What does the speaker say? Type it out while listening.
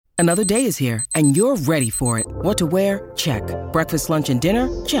Another day is here, and you're ready for it. What to wear? Check. Breakfast, lunch, and dinner?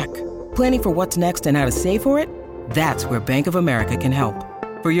 Check. Planning for what's next and how to save for it? That's where Bank of America can help.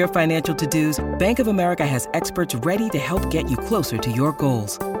 For your financial to-dos, Bank of America has experts ready to help get you closer to your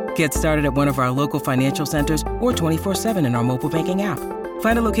goals. Get started at one of our local financial centers or 24/7 in our mobile banking app.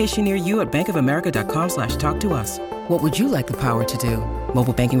 Find a location near you at bankofamerica.com/talktous. What would you like the power to do?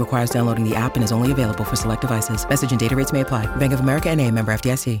 Mobile banking requires downloading the app and is only available for select devices. Message and data rates may apply. Bank of America N.A., member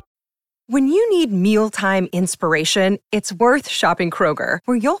FDIC. When you need mealtime inspiration, it's worth shopping Kroger,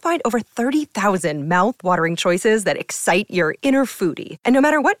 where you'll find over 30,000 mouth-watering choices that excite your inner foodie. And no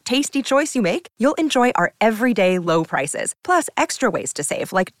matter what tasty choice you make, you'll enjoy our everyday low prices, plus extra ways to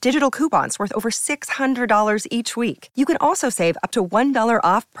save, like digital coupons worth over $600 each week. You can also save up to $1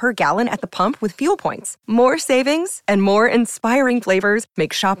 off per gallon at the pump with fuel points. More savings and more inspiring flavors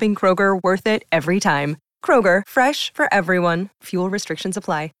make shopping Kroger worth it every time. Kroger, fresh for everyone. Fuel restrictions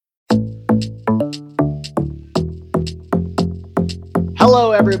apply.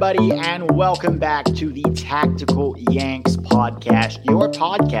 Hello, everybody, and welcome back to the Tactical Yanks podcast, your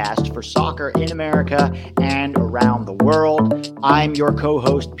podcast for soccer in America and around the world. I'm your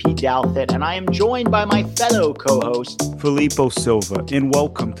co-host, Pete Douthit, and I am joined by my fellow co-host, Filippo Silva, and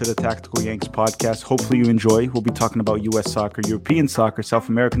welcome to the Tactical Yanks podcast. Hopefully you enjoy. We'll be talking about U.S. soccer, European soccer, South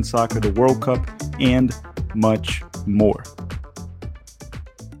American soccer, the World Cup, and much more.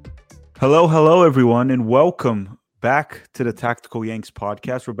 Hello, everyone, and welcome back to the Tactical Yanks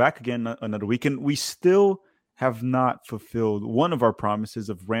podcast. We're back again another week, and we still have not fulfilled one of our promises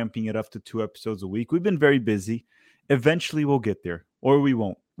of ramping it up to 2 episodes a week. We've been very busy. Eventually, we'll get there, or we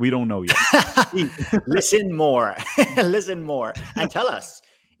won't. We don't know yet. Listen more. Listen more. And tell us,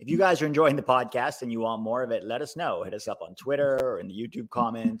 if you guys are enjoying the podcast and you want more of it, let us know. Hit us up on Twitter or in the YouTube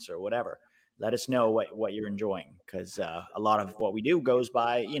comments or whatever. Let us know what you're enjoying, because a lot of what we do goes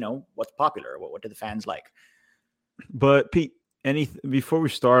by, what's popular. What do the fans like? But Pete, before we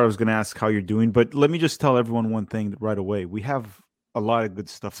start, I was going to ask how you're doing, but let me just tell everyone one thing right away. We have a lot of good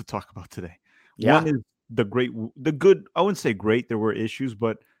stuff to talk about today. Yeah. One is the good, I wouldn't say great, there were issues,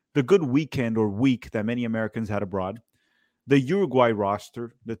 but the good weekend or week that many Americans had abroad. The Uruguay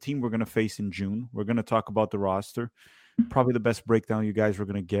roster, the team we're going to face in June. We're going to talk about the roster. Probably the best breakdown you guys were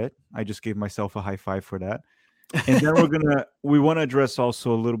going to get. I just gave myself a high five for that. And then we want to address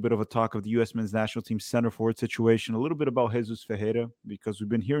also a little bit of a talk of the U.S. men's national team center forward situation, a little bit about Jesus Ferreira, because we've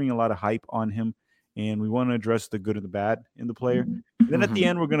been hearing a lot of hype on him, and we want to address the good and the bad in the player. And then at the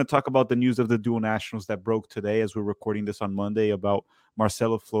end, we're going to talk about the news of the dual nationals that broke today as we're recording this on Monday about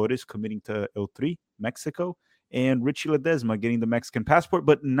Marcelo Flores committing to El Tri, Mexico, and Richie Ledesma getting the Mexican passport,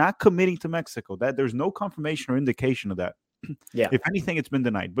 but not committing to Mexico. That there's no confirmation or indication of that. Yeah. If anything, it's been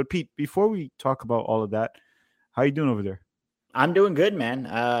denied. But Pete, before we talk about all of that, how you doing over there? I'm doing good,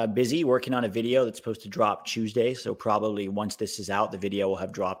 man. Busy working on a video that's supposed to drop Tuesday. So probably once this is out, the video will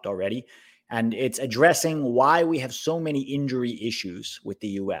have dropped already. And it's addressing why we have so many injury issues with the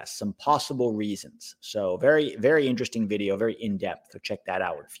U.S., some possible reasons. So very, very interesting video, very in-depth. So check that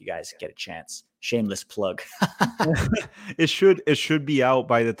out if you guys get a chance. Shameless plug. It should be out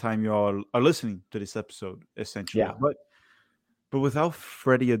by the time you all are listening to this episode, essentially. Yeah. But without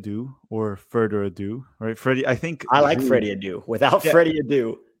further ado, right? Freddie, I think I like Freddie ado. Without Freddie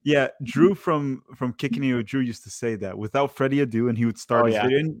ado. Yeah, Drew from Kicking It with Drew used to say that. Without Freddie ado, and he would start his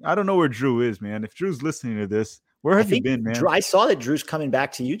video. And I don't know where Drew is, man. If Drew's listening to this, where have you been, man? Drew, I saw that Drew's coming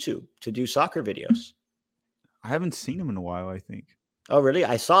back to YouTube to do soccer videos. I haven't seen him in a while, I think. Oh, really?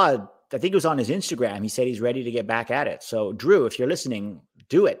 I think it was on his Instagram. He said he's ready to get back at it. So, Drew, if you're listening,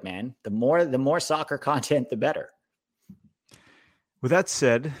 do it, man. The more soccer content, the better. With that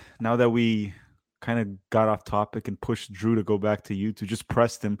said, now that we kind of got off topic and pushed Drew to go back to YouTube, just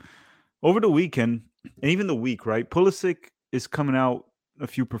pressed him over the weekend and even the week, right? Pulisic is coming out a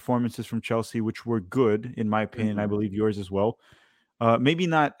few performances from Chelsea, which were good, in my opinion. I believe yours as well. Maybe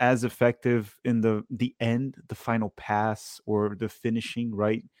not as effective in the end, the final pass or the finishing,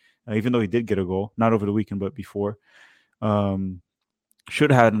 right? Even though he did get a goal, not over the weekend, but before.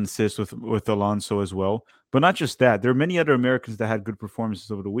 Should have had an assist with Alonso as well. But not just that. There are many other Americans that had good performances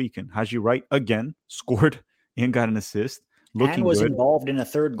over the weekend. Haji Wright, again, scored and got an assist. And was involved in a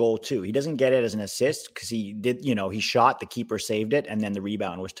third goal, too. He doesn't get it as an assist because he did, he shot, the keeper saved it, and then the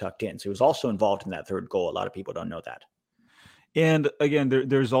rebound was tucked in. So he was also involved in that third goal. A lot of people don't know that. And again,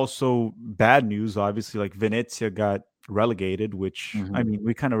 there's also bad news, obviously, like Venezia got relegated, which, I mean,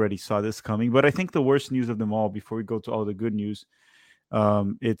 we kind of already saw this coming. But I think the worst news of them all, before we go to all the good news,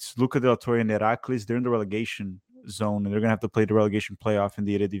 it's Luca Del Torre and Heracles. They're in the relegation zone, and they're going to have to play the relegation playoff in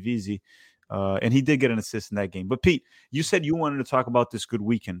the Eredivisie. And he did get an assist in that game. But Pete, you said you wanted to talk about this good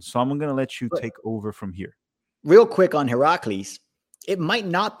weekend, so I'm going to let you take over from here. Real quick on Heracles, it might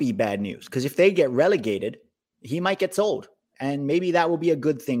not be bad news because if they get relegated, he might get sold. And maybe that will be a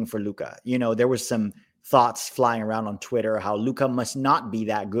good thing for Luka. There was some thoughts flying around on Twitter how Luka must not be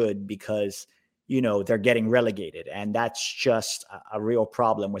that good because, they're getting relegated. And that's just a real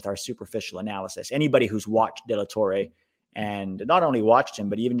problem with our superficial analysis. Anybody who's watched De La Torre and not only watched him,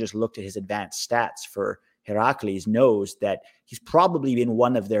 but even just looked at his advanced stats for Heracles knows that he's probably been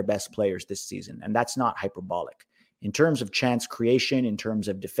one of their best players this season. And that's not hyperbolic. In terms of chance creation, in terms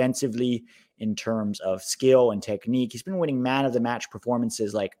of defensively, in terms of skill and technique, he's been winning man of the match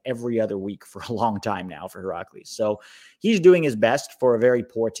performances like every other week for a long time now for Heracles. So he's doing his best for a very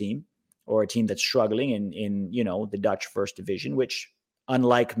poor team or a team that's struggling in the Dutch first division, which,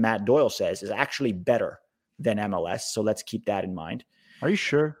 unlike Matt Doyle says, is actually better than MLS. So let's keep that in mind. Are you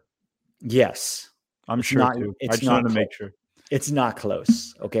sure? Yes. I'm sure too. I just wanted to make sure. It's not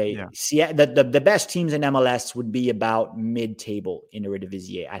close. Okay. Yeah. See, the best teams in MLS would be about mid-table in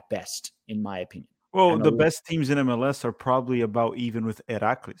Eredivisie at best, in my opinion. Well, the best teams in MLS are probably about even with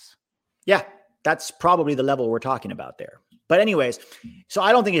Heracles. Yeah, that's probably the level we're talking about there. But anyways, so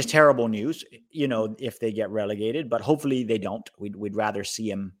I don't think it's terrible news, if they get relegated, but hopefully they don't. We'd rather see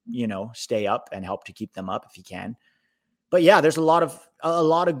him, stay up and help to keep them up if he can. But yeah, there's a lot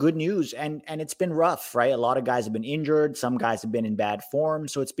of good news and it's been rough, right? A lot of guys have been injured. Some guys have been in bad form.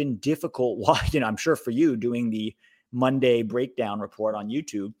 So it's been difficult. I'm sure for you doing the Monday breakdown report on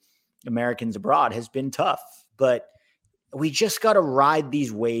YouTube, Americans Abroad has been tough, but we just got to ride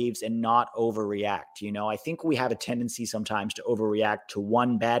these waves and not overreact. I think we have a tendency sometimes to overreact to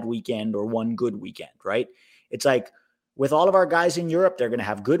one bad weekend or one good weekend, right? It's like with all of our guys in Europe, they're going to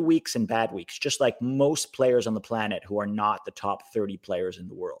have good weeks and bad weeks, just like most players on the planet who are not the top 30 players in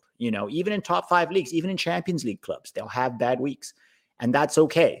the world. Even in top 5 leagues, even in Champions League clubs, they'll have bad weeks. And that's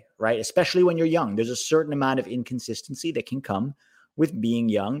okay, right? Especially when you're young. There's a certain amount of inconsistency that can come with being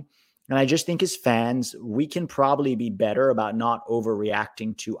young. And I just think as fans, we can probably be better about not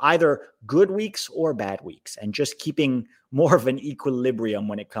overreacting to either good weeks or bad weeks and just keeping more of an equilibrium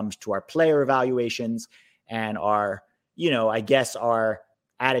when it comes to our player evaluations and our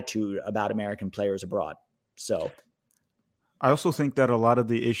attitude about American players abroad. So I also think that a lot of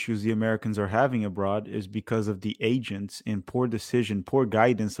the issues the Americans are having abroad is because of the agents and poor decision, poor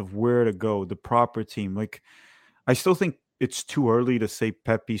guidance of where to go, the proper team. Like, I still think it's too early to say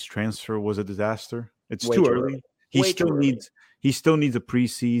Pepe's transfer was a disaster. It's too early. He still needs a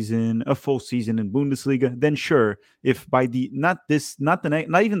preseason, a full season in Bundesliga. Then sure, if by not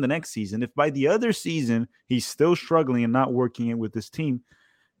even the next season, if by the other season he's still struggling and not working it with this team,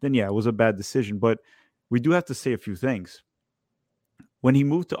 then yeah, it was a bad decision. But we do have to say a few things. When he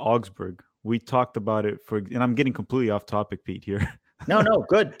moved to Augsburg, we talked about it and I'm getting completely off topic, Pete, here. No,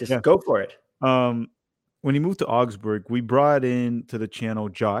 good. Just go for it. When he moved to Augsburg, we brought in to the channel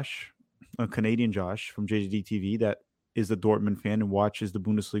Josh, a Canadian Josh from JJD TV that is a Dortmund fan and watches the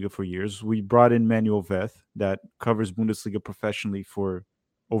Bundesliga for years. We brought in Manuel Veth that covers Bundesliga professionally for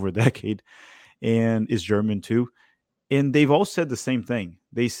over a decade and is German too. And they've all said the same thing.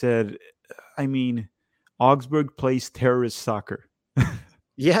 They said, Augsburg plays terrorist soccer.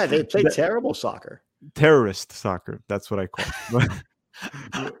 Yeah, they play terrible soccer. Terrorist soccer. That's what I call it.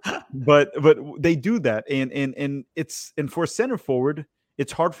 But they do that, and for center forward,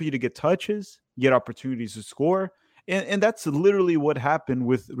 it's hard for you to get touches, get opportunities to score, and that's literally what happened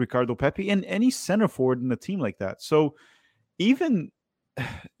with Ricardo Pepi and any center forward in a team like that. So even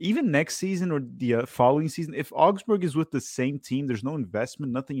next season or the following season, if Augsburg is with the same team, there's no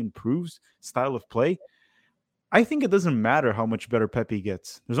investment, nothing improves style of play. I think it doesn't matter how much better Pepi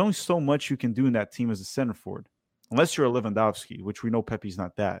gets. There's only so much you can do in that team as a center forward. Unless you're a Lewandowski, which we know Pepe's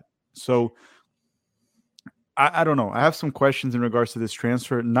not that. So I don't know. I have some questions in regards to this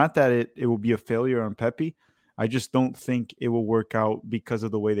transfer. Not that it will be a failure on Pepe. I just don't think it will work out because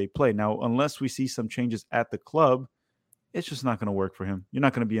of the way they play. Now, unless we see some changes at the club, it's just not going to work for him. You're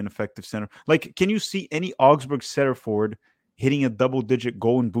not going to be an effective center. Like, can you see any Augsburg center forward hitting a double-digit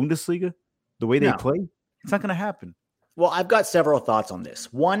goal in Bundesliga? The way they play? It's not going to happen. Well, I've got several thoughts on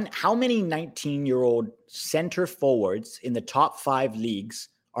this. One, how many 19-year-old center forwards in the top 5 leagues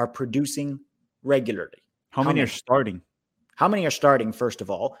are producing regularly? How many are starting? How many are starting, first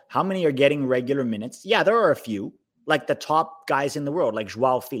of all? How many are getting regular minutes? Yeah, there are a few, like the top guys in the world, like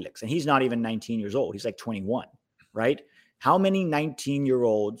Joao Felix, and he's not even 19 years old. He's like 21, right? How many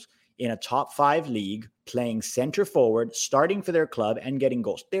 19-year-olds in a top 5 league playing center forward, starting for their club and getting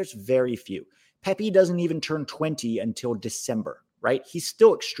goals? There's very few. Pepe doesn't even turn 20 until December. right? He's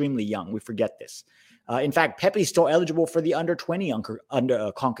still extremely young. We forget this. In fact, Pepe's still eligible for the under-20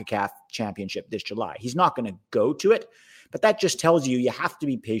 CONCACAF championship this July. He's not going to go to it, but that just tells you have to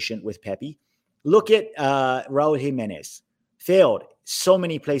be patient with Pepe. Look at Raul Jimenez. Failed so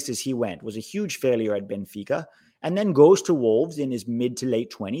many places he went, was a huge failure at Benfica, and then goes to Wolves in his mid to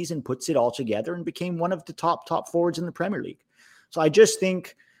late 20s and puts it all together and became one of the top forwards in the Premier League. So I just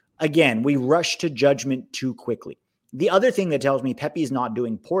think, again, we rush to judgment too quickly. The other thing that tells me Pepe is not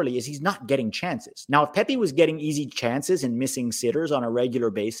doing poorly is he's not getting chances. Now, if Pepe was getting easy chances and missing sitters on a regular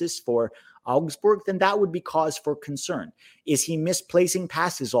basis for Augsburg, then that would be cause for concern. Is he misplacing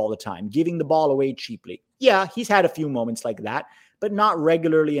passes all the time, giving the ball away cheaply? Yeah, he's had a few moments like that, but not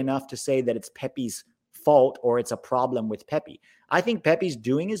regularly enough to say that it's Pepe's fault or it's a problem with Pepe. I think Pepe's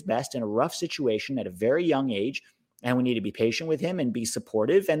doing his best in a rough situation at a very young age, and we need to be patient with him and be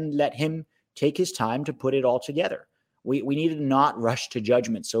supportive and let him take his time to put it all together. We need to not rush to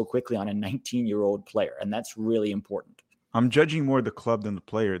judgment so quickly on a 19-year-old player, and that's really important. I'm judging more the club than the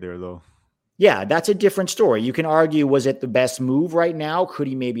player there, though. Yeah, that's a different story. You can argue, was it the best move right now? Could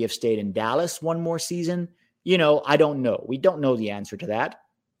he maybe have stayed in Dallas one more season? I don't know. We don't know the answer to that.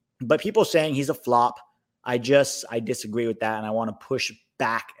 But people saying he's a flop, I disagree with that, and I want to push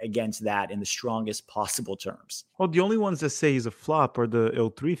back against that in the strongest possible terms. Well, the only ones that say he's a flop are the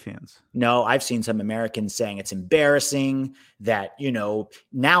L3 fans. No, I've seen some Americans saying it's embarrassing, that,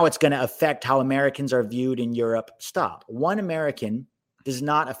 now it's going to affect how Americans are viewed in Europe. Stop. One American does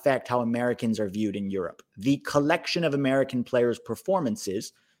not affect how Americans are viewed in Europe. The collection of American players'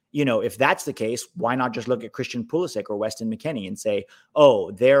 performances, if that's the case, why not just look at Christian Pulisic or Weston McKennie and say,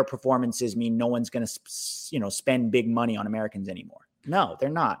 oh, their performances mean no one's going to, spend big money on Americans anymore. No, they're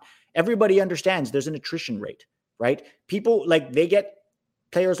not. Everybody understands there's an attrition rate, right? People, they get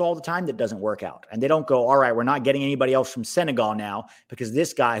players all the time that doesn't work out. And they don't go, all right, we're not getting anybody else from Senegal now because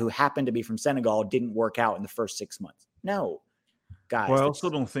this guy who happened to be from Senegal didn't work out in the first 6 months. No, guys. Well, I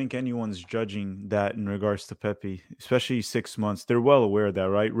also don't think anyone's judging that in regards to Pepe, especially 6 months. They're well aware of that,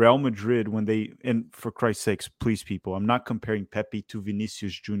 right? Real Madrid, and for Christ's sakes, please, people, I'm not comparing Pepe to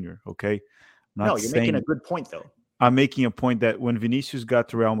Vinicius Jr., okay? No, you're making a good point, though. I'm making a point that when Vinicius got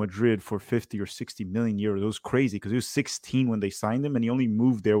to Real Madrid for 50 or 60 million euros, it was crazy because he was 16 when they signed him and he only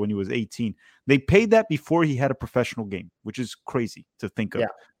moved there when he was 18. They paid that before he had a professional game, which is crazy to think of.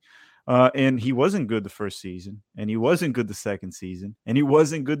 Yeah. And he wasn't good the first season, and he wasn't good the second season, and he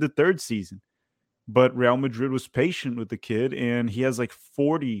wasn't good the third season. But Real Madrid was patient with the kid, and he has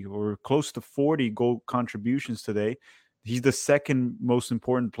 40 or close to 40 goal contributions today. He's the second most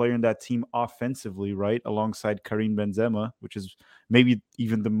important player in that team offensively, right? Alongside Karim Benzema, which is maybe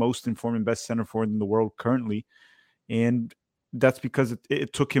even the most informed and best center forward in the world currently. And that's because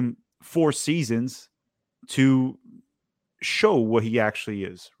it took him 4 seasons to show what he actually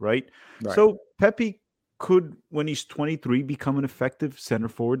is, right? So Pepe could, when he's 23, become an effective center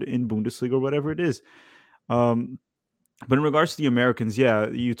forward in Bundesliga or whatever it is. But in regards to the Americans, yeah,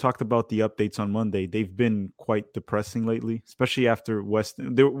 you talked about the updates on Monday. They've been quite depressing lately, especially after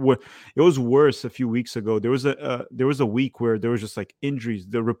Weston. It was worse a few weeks ago. There was a week where there was just injuries.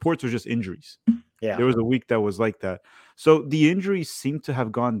 The reports were just injuries. Yeah, there was a week that was like that. So the injuries seem to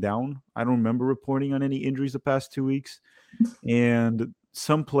have gone down. I don't remember reporting on any injuries the past 2 weeks, and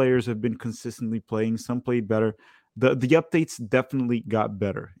some players have been consistently playing. Some played better. The updates definitely got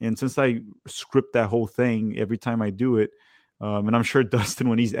better. And since I script that whole thing every time I do it, and I'm sure Dustin,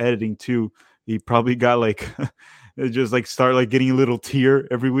 when he's editing too, he probably got just start getting a little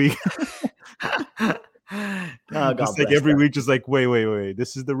tear every week. Just every week, just wait.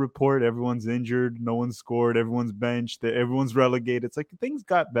 This is the report. Everyone's injured. No one scored. Everyone's benched. Everyone's relegated. It's things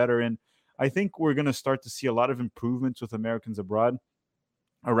got better. And I think we're going to start to see a lot of improvements with Americans abroad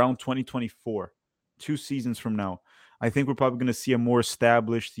around 2024. 2 seasons from now. I think we're probably going to see a more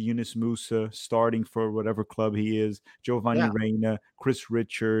established Yunus Musa starting for whatever club he is, Giovanni Reina, Chris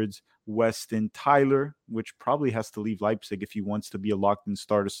Richards, Weston, Tyler, which probably has to leave Leipzig if he wants to be a locked-in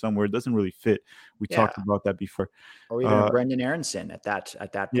starter somewhere. It doesn't really fit. We talked about that before. Or even Brendan Aronson at that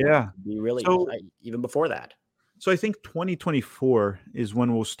point. Yeah. Be really, even before that. So I think 2024 is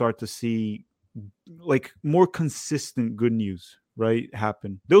when we'll start to see more consistent good news, right,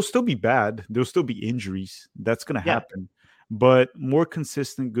 happen. They'll still be bad. There'll still be injuries. That's going to happen. But more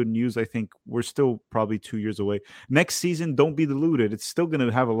consistent good news, I think we're still probably 2 years away. Next season, don't be deluded. It's still going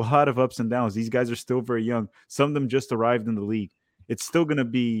to have a lot of ups and downs. These guys are still very young. Some of them just arrived in the league. It's still going to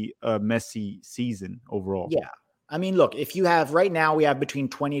be a messy season overall. Yeah. I mean, look, if you have right now, we have between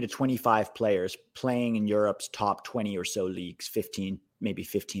 20 to 25 players playing in Europe's top 20 or so leagues, 15, maybe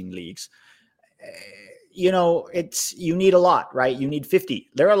 15 leagues. you need a lot, right? You need 50.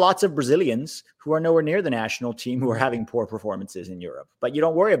 There are lots of Brazilians who are nowhere near the national team who are having poor performances in Europe, but you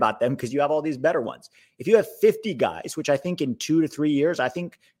don't worry about them because you have all these better ones. If you have 50 guys, which I think in 2 to 3 years, I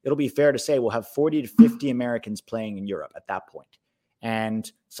think it'll be fair to say we'll have 40 to 50 Americans playing in Europe at that point.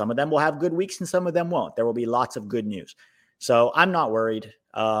 And some of them will have good weeks and some of them won't. There will be lots of good news. So I'm not worried.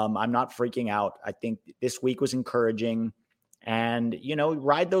 I'm not freaking out. I think this week was encouraging. And,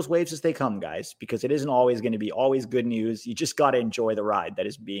 ride those waves as they come, guys, because it isn't always going to be always good news. You just got to enjoy the ride that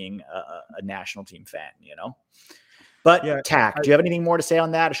is being a national team fan, But Yeah, do you have anything more to say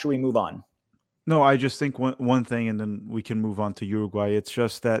on that, or should we move on? No, I just think one thing, and then we can move on to Uruguay. It's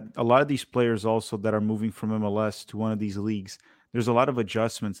just that a lot of these players also that are moving from MLS to one of these leagues, there's a lot of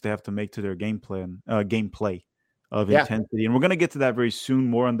adjustments they have to make to their gameplay of intensity. And we're going to get to that very soon,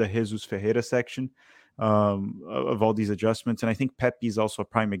 more on the Jesus Ferreira section. Of all these adjustments. And I think Pepe is also a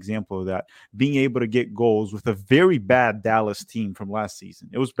prime example of that, being able to get goals with a very bad Dallas team from last season.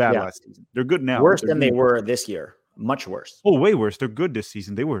 It was bad last season. They're good now. Worse than they were this year. Much worse. Oh, way worse. They're good this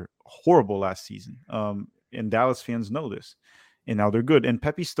season. They were horrible last season. And Dallas fans know this. And now they're good. And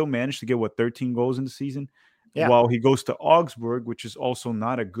Pepe still managed to get, 13 goals in the season? Yeah. While he goes to Augsburg, which is also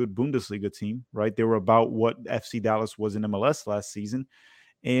not a good Bundesliga team, right? They were about what FC Dallas was in MLS last season.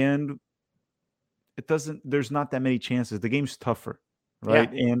 And there's not that many chances. The game's tougher, right?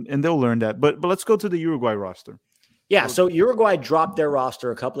 Yeah. And they'll learn that. But let's go to the Uruguay roster. Yeah, so Uruguay dropped their roster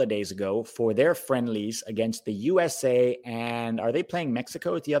a couple of days ago for their friendlies against the USA. And are they playing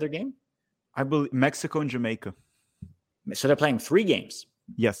Mexico at the other game? I believe Mexico and Jamaica. So they're playing 3 games.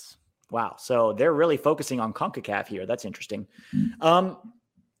 Yes. Wow. So they're really focusing on CONCACAF here. That's interesting.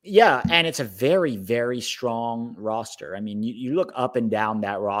 Yeah, and it's a very, very strong roster. I mean, you look up and down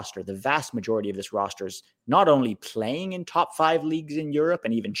that roster. The vast majority of this roster is not only playing in top 5 leagues in Europe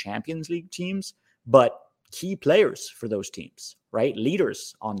and even Champions League teams, but key players for those teams, right?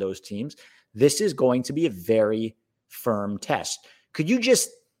 Leaders on those teams. This is going to be a very firm test. Could you just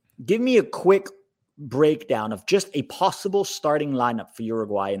give me a quick breakdown of just a possible starting lineup for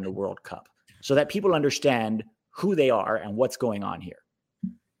Uruguay in the World Cup so that people understand who they are and what's going on here?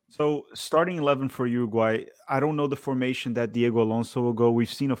 So starting 11 for Uruguay, I don't know the formation that Diego Alonso will go. We've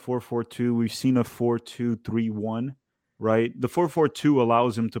seen a 4-4-2. We've seen a 4-2-3-1, right? The 4-4-2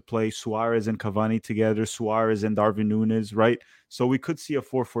 allows him to play Suarez and Cavani together, Suarez and Darwin Núñez, right? So we could see a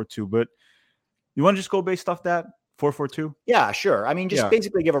 4-4-2, but you want to just go based off that 4-4-2? Yeah, sure. I mean, just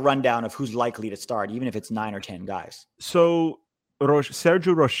basically give a rundown of who's likely to start, even if it's 9 or 10 guys. So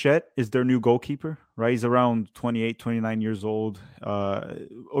Sergio Rochette is their new goalkeeper, right? He's around 28, 29 years old.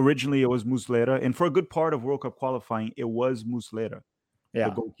 Originally, it was Muslera. And for a good part of World Cup qualifying, it was Muslera, the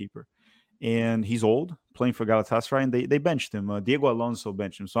goalkeeper. And he's old, playing for Galatasaray, and they benched him. Diego Alonso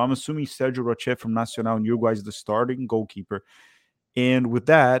benched him. So I'm assuming Sergio Rochette from Nacional in Uruguay is the starting goalkeeper. And with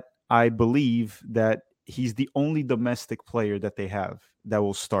that, I believe that he's the only domestic player that they have that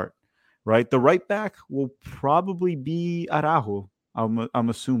will start. Right, the right back will probably be Araujo. I'm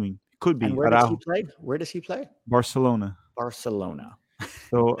assuming it could be. And where Araujo. Does he play? Barcelona.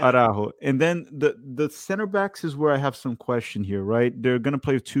 So Araujo, and then the center backs is where I have some question here. Right, they're going to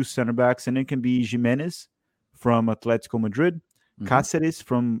play with 2 center backs, and it can be Jimenez from Atletico Madrid, Cáceres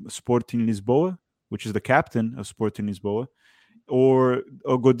from Sporting Lisboa, which is the captain of Sporting Lisboa, or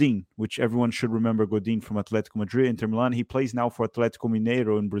Godin, which everyone should remember. Godin from Atletico Madrid, Inter Milan. He plays now for Atlético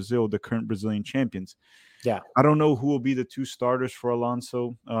Mineiro in Brazil, the current Brazilian champions. Yeah, I don't know who will be the 2 starters for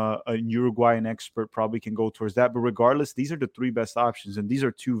Alonso. A Uruguayan expert probably can go towards that. But regardless, these are the 3 best options, and these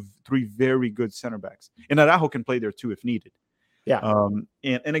are 3 very good center backs. And Araujo can play there too if needed. Yeah.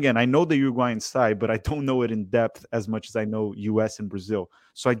 And again, I know the Uruguayan side, but I don't know it in depth as much as I know US and Brazil.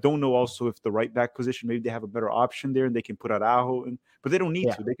 So I don't know also if the right back position, maybe they have a better option there and they can put Araujo in, but they don't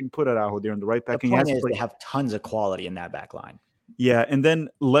need to. They can put Araujo there in the right back. The point is they have tons of quality in that back line. Yeah. And then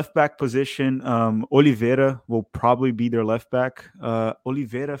left back position, Oliveira will probably be their left back.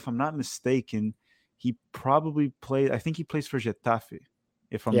 Oliveira, if I'm not mistaken, he probably I think he plays for Getafe,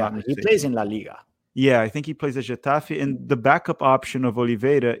 if I'm not mistaken. He plays in La Liga. Yeah, I think he plays at Getafe, and the backup option of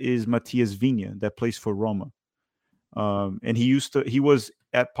Oliveira is Matias Vinha that plays for Roma. And he was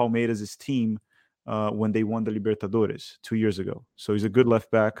at Palmeiras' team when they won the Libertadores 2 years ago. So he's a good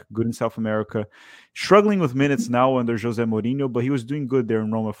left back, good in South America, struggling with minutes now under Jose Mourinho, but he was doing good there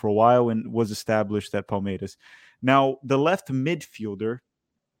in Roma for a while and was established at Palmeiras. Now, the left midfielder,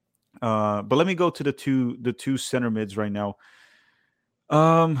 but let me go to the two center mids right now.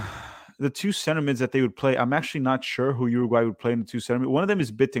 The 2 center mids that they would play, I'm actually not sure who Uruguay would play in the 2 center mids. One of them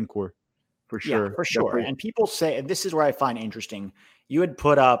is Bittencourt, for sure. Yeah, for sure. And people say, and this is where I find interesting, you would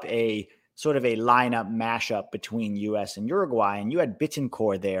put up a sort of a lineup mashup between US and Uruguay, and you had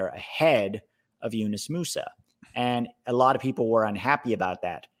Bittencourt there ahead of Yunus Musa. And a lot of people were unhappy about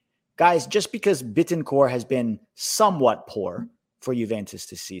that. Guys, just because Bittencourt has been somewhat poor for Juventus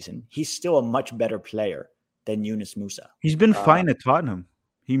this season, he's still a much better player than Yunus Musa. He's been fine at Tottenham.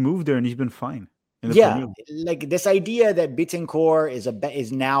 He moved there and he's been fine. Yeah, like this idea that Bittencourt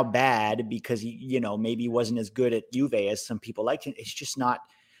is now bad because he, maybe wasn't as good at Juve as some people liked him. It's just not.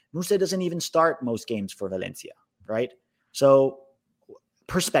 Musa doesn't even start most games for Valencia, right? So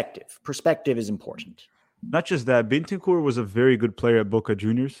perspective is important. Not just that, Bittencourt was a very good player at Boca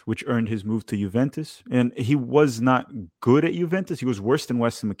Juniors, which earned his move to Juventus. And he was not good at Juventus. He was worse than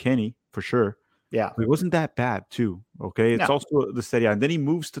Weston McKennie, for sure. Yeah. But he wasn't that bad, too. Okay. It's also the Serie A. And then he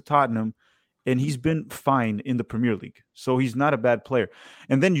moves to Tottenham, and he's been fine in the Premier League. So he's not a bad player.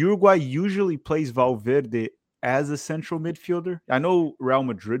 And then Uruguay usually plays Valverde as a central midfielder. I know Real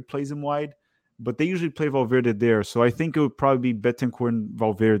Madrid plays him wide, but they usually play Valverde there. So I think it would probably be Bittencourt and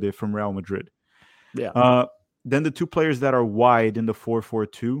Valverde from Real Madrid. Yeah. Then the two players that are wide in the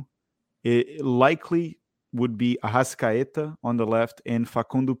 4-4-2, it likely would be Arrascaeta on the left and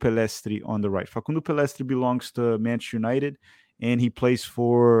Facundo Pelestri on the right. Facundo Pelestri belongs to Manchester United, and he plays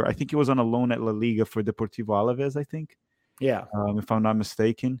for, I think he was on a loan at La Liga for Deportivo Alaves, I think. Yeah. If I'm not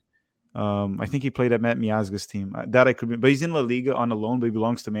mistaken. I think he played at Matt Miazga's team. That I could be, but he's in La Liga on a loan, but he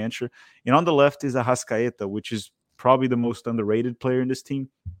belongs to Manchester. And on the left is Arrascaeta, which is probably the most underrated player in this team.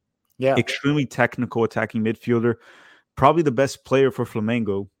 Yeah. Extremely technical attacking midfielder, probably the best player for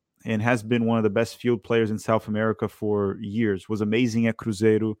Flamengo, and has been one of the best field players in South America for years. Was amazing at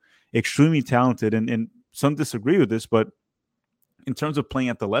Cruzeiro, extremely talented, and some disagree with this, but in terms of playing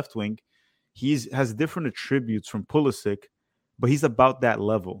at the left wing, has different attributes from Pulisic, but he's about that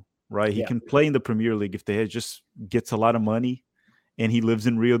level, right? He can play in the Premier League if they just gets a lot of money, and he lives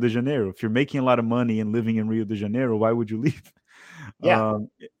in Rio de Janeiro. If you're making a lot of money and living in Rio de Janeiro, why would you leave? Yeah.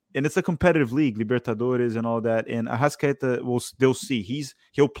 And it's a competitive league, Libertadores and all that. And Arrascaeta, they'll see.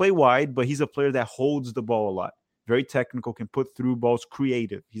 He'll play wide, but he's a player that holds the ball a lot. Very technical, can put through balls,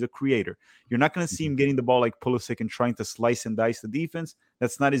 creative. He's a creator. You're not going to see him getting the ball like Pulisic and trying to slice and dice the defense.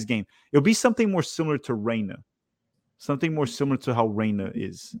 That's not his game. It'll be something more similar to Reina. Something more similar to how Reina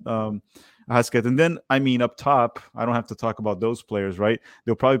is. Arrascaeta. And then, up top, I don't have to talk about those players, right?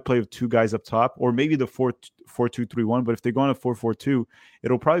 They'll probably play with two guys up top, or maybe the 4-2-3-1. But if they go on a 4-4-2,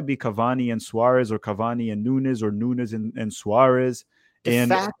 it'll probably be Cavani and Suarez, or Cavani and Nunes, or Nunes and Suarez. The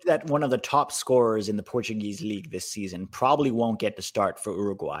fact that one of the top scorers in the Portuguese league this season probably won't get to start for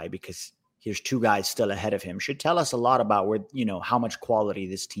Uruguay because there's two guys still ahead of him should tell us a lot about where, how much quality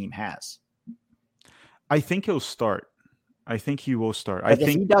this team has. I think he'll start. I think he will start. But if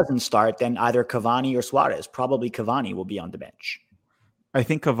he doesn't start, then either Cavani or Suarez. Probably Cavani will be on the bench. I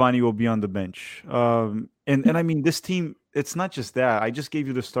think Cavani will be on the bench. And this team, it's not just that. I just gave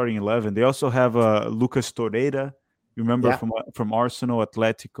you the starting 11. They also have Lucas Torreira. You remember from Arsenal,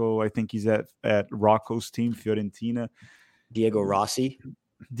 Atletico. I think he's at Rocco's team, Fiorentina. Diego Rossi.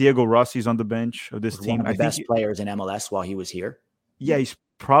 Diego Rossi's on the bench of this team. One of the best players in MLS while he was here. Yeah, he's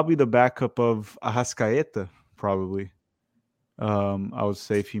probably the backup of Arrascaeta, probably. I would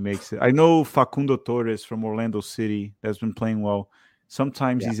say if he makes it. I know Facundo Torres from Orlando City has been playing well.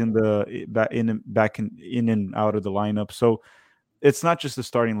 Sometimes he's in and out of the lineup. So it's not just the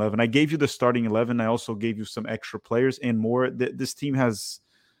starting 11. I gave you the starting 11. I also gave you some extra players and more. This team has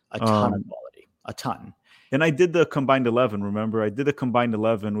a ton of quality, a ton. And I did the combined 11. Remember, I did a combined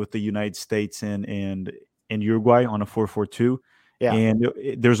 11 with the United States and Uruguay on a 4-4-2. Yeah, and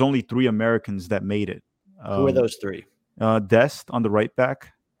there's only 3 Americans that made it. Who are those 3? Dest on the right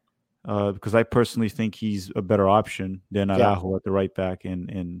back, because I personally think he's a better option than Araujo at the right back,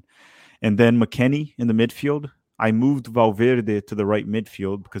 and then McKennie in the midfield. I moved Valverde to the right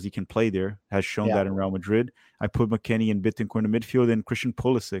midfield because he can play there, has shown that in Real Madrid. I put McKennie and Bittencourt in the midfield, and Christian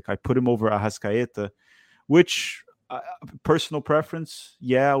Pulisic. I put him over Arrascaeta, which personal preference,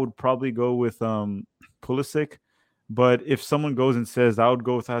 I would probably go with Pulisic. But if someone goes and says I would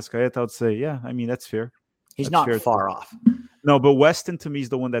go with Arrascaeta, I would say, that's fair. He's not far off. No, but Weston to me is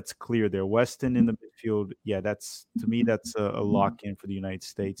the one that's clear there. Weston in the midfield, that's a lock-in for the United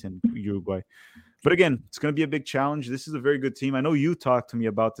States and Uruguay. But again, it's going to be a big challenge. This is a very good team. I know you talked to me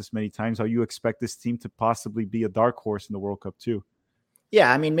about this many times, how you expect this team to possibly be a dark horse in the World Cup too.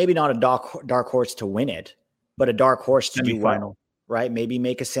 Yeah, maybe not a dark horse to win it, but a dark horse to do well, right? Maybe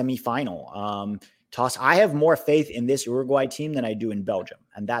make a semifinal. I have more faith in this Uruguay team than I do in Belgium.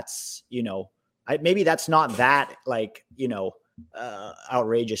 And that's, maybe that's not that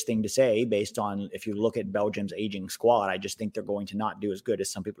outrageous thing to say based on if you look at Belgium's aging squad. I just think they're going to not do as good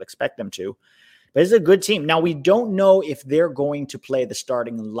as some people expect them to. But it's a good team. Now, we don't know if they're going to play the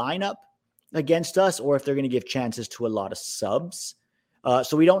starting lineup against us or if they're going to give chances to a lot of subs.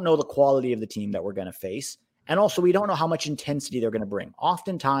 So we don't know the quality of the team that we're going to face. And also, we don't know how much intensity they're going to bring.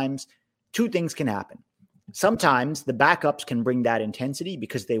 Oftentimes, two things can happen. Sometimes the backups can bring that intensity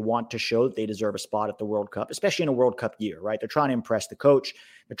because they want to show that they deserve a spot at the World Cup, especially in a World Cup year, right? They're trying to impress the coach.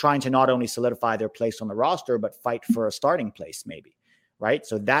 They're trying to not only solidify their place on the roster, but fight for a starting place maybe, right?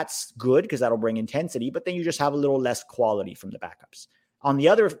 So that's good because that'll bring intensity, but then you just have a little less quality from the backups. On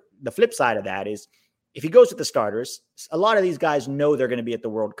the flip side of that is if he goes with the starters, a lot of these guys know they're going to be at the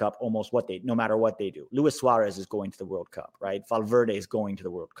World Cup no matter what they do. Luis Suarez is going to the World Cup, right? Valverde is going to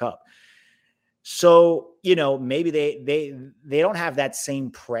the World Cup. So, maybe they don't have that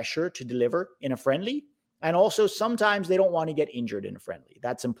same pressure to deliver in a friendly. And also sometimes they don't want to get injured in a friendly.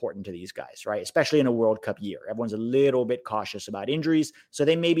 That's important to these guys, right? Especially in a World Cup year. Everyone's a little bit cautious about injuries. So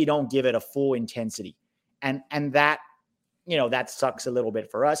they maybe don't give it a full intensity. And that, that sucks a little bit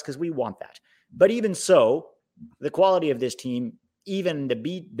for us because we want that. But even so, the quality of this team, even the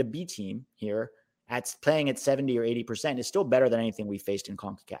B team here, playing at 70 or 80% is still better than anything we faced in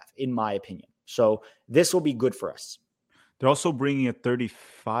CONCACAF, in my opinion. So this will be good for us. They're also bringing a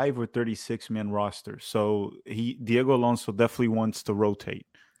 35 or 36-man roster. So Diego Alonso definitely wants to rotate.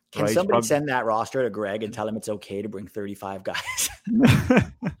 Can somebody send that roster to Greg and tell him it's okay to bring 35 guys?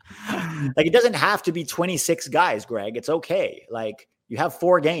 Like, it doesn't have to be 26 guys, Greg. It's okay. Like, you have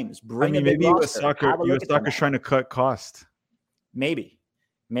 4 games. Maybe US Soccer trying to cut cost. Maybe.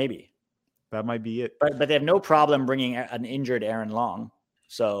 That might be it. But they have no problem bringing an injured Aaron Long.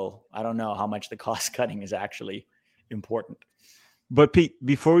 So I don't know how much the cost cutting is actually important. But Pete,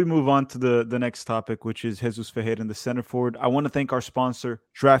 before we move on to the next topic, which is Jesus Ferreira in the center forward, I want to thank our sponsor,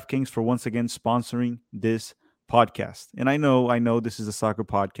 DraftKings, for once again sponsoring this podcast. And I know this is a soccer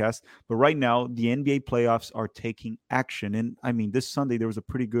podcast, but right now the NBA playoffs are taking action. And I mean, this Sunday there was a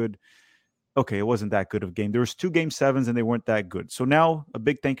pretty good, it wasn't that good of a game. There was 2 Game 7s and they weren't that good. So now a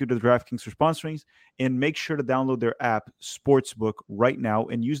big thank you to the DraftKings for sponsoring, and make sure to download their app Sportsbook right now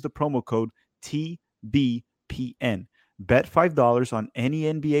and use the promo code TBPN. Bet $5 on any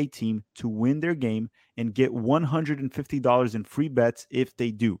NBA team to win their game and get $150 in free bets if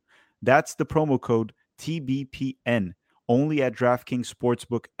they do. That's the promo code TBPN, only at DraftKings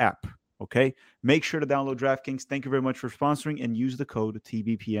Sportsbook app. Okay? Make sure to download DraftKings. Thank you very much for sponsoring, and use the code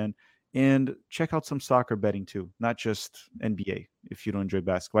TBPN. And check out some soccer betting too, not just NBA if you don't enjoy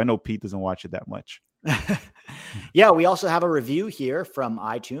basketball. I know Pete doesn't watch it that much. Yeah, we also have a review here from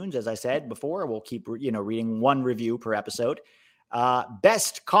iTunes. As I said before, we'll keep reading 1 review per episode.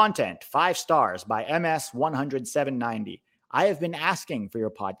 Best content, 5 stars by MS10790. I have been asking for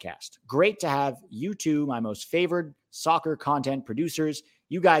your podcast. Great to have you two, my most favored soccer content producers.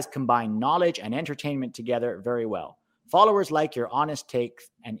 You guys combine knowledge and entertainment together very well. Followers like your honest take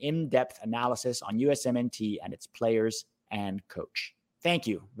and in-depth analysis on USMNT and its players and coach. Thank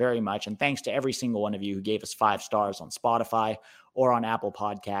you very much. And thanks to every single one of you who gave us 5 stars on Spotify or on Apple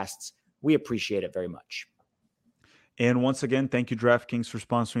Podcasts. We appreciate it very much. And once again, thank you, DraftKings, for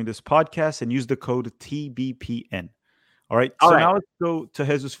sponsoring this podcast, and use the code TBPN. All right. Now let's go to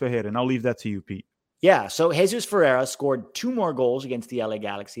Jesus Ferreira, and I'll leave that to you, Pete. Yeah. So Jesus Ferreira scored 2 more goals against the LA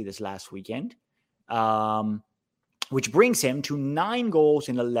Galaxy this last weekend, which brings him to 9 goals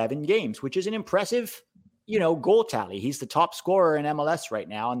in 11 games, which is an impressive, goal tally. He's the top scorer in MLS right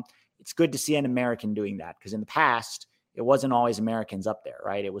now. And it's good to see an American doing that, because in the past, it wasn't always Americans up there,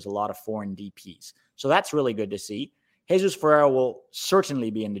 right? It was a lot of foreign DPs. So that's really good to see. Jesus Ferreira will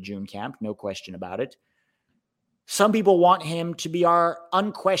certainly be in the June camp, no question about it. Some people want him to be our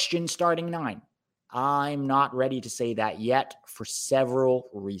unquestioned starting 9. I'm not ready to say that yet for several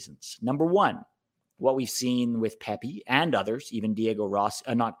reasons. Number one, what we've seen with Pepe and others, even Diego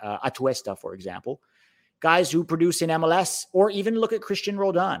Atuesta, for example, guys who produce in MLS, or even look at Christian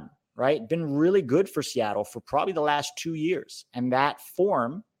Roldan, right? Been really good for Seattle for probably the last 2 years. And that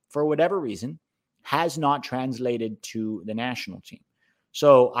form, for whatever reason, has not translated to the national team.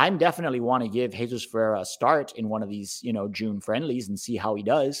 So I'm definitely want to give Jesus Ferreira a start in one of these, June friendlies and see how he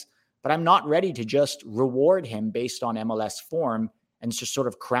does. But I'm not ready to just reward him based on MLS form and just sort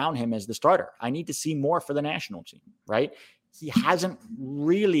of crown him as the starter. I need to see more for the national team, right? He hasn't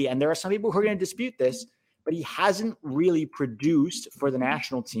really, and there are some people who are going to dispute this, but he hasn't really produced for the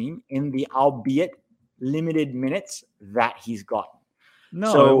national team in the albeit limited minutes that he's gotten.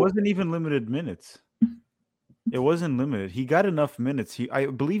 No, it wasn't even limited minutes. It wasn't limited. He got enough minutes. I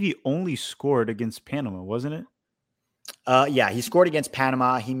believe he only scored against Panama, wasn't it? Yeah, he scored against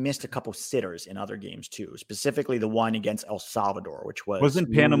Panama. He missed a couple sitters in other games too, specifically the one against El Salvador, which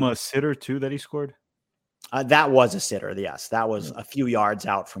Wasn't Panama a sitter too that he scored? That was a sitter, yes. That was a few yards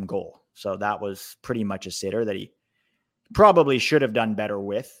out from goal. So that was pretty much a sitter that he probably should have done better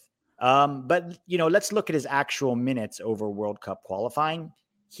with. But, let's look at his actual minutes over World Cup qualifying.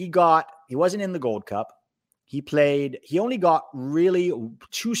 He wasn't in the Gold Cup. He only got really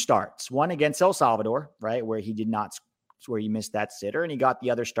 2 starts, one against El Salvador, right, where he missed that sitter, and he got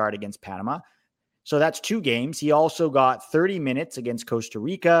the other start against Panama. So that's 2 games. He also got 30 minutes against Costa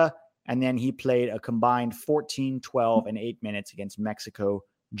Rica, and then he played a combined 14, 12, and 8 minutes against Mexico,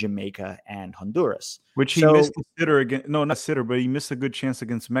 Jamaica, and Honduras. Which he missed a sitter again. No, not sitter, but he missed a good chance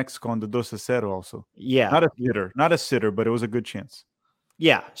against Mexico on the 2-0 also. Yeah. Not a sitter, but it was a good chance.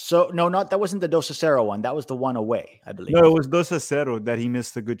 Yeah. So, no, that wasn't the 2-0 one. That was the one away, I believe. No, it was 2-0 that he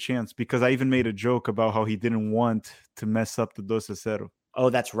missed a good chance, because I even made a joke about how he didn't want to mess up the 2-0. Oh,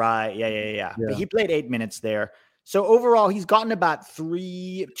 that's right. Yeah. But he played 8 minutes there. So overall, he's gotten about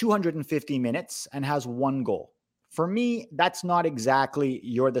 250 minutes and has 1 goal. For me, that's not exactly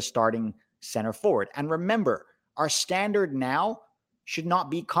you're the starting center forward. And remember, our standard now should not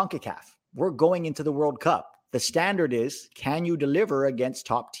be CONCACAF. We're going into the World Cup. The standard is, can you deliver against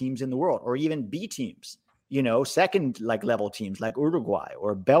top teams in the world, or even B teams, second level teams like Uruguay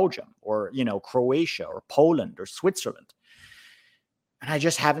or Belgium or, Croatia or Poland or Switzerland. And I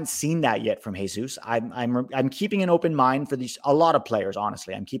just haven't seen that yet from Jesus. I'm keeping an open mind for a lot of players,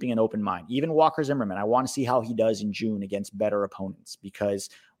 honestly. I'm keeping an open mind. Even Walker Zimmerman, I want to see how he does in June against better opponents, because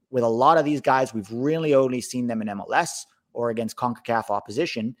with a lot of these guys, we've really only seen them in MLS or against CONCACAF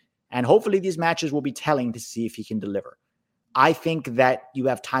opposition. And hopefully these matches will be telling to see if he can deliver. I think that you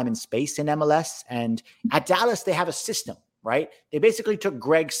have time and space in MLS. And at Dallas, they have a system, right? They basically took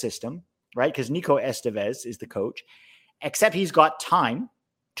Greg's system, right? Because Nico Estevez is the coach. Except he's got time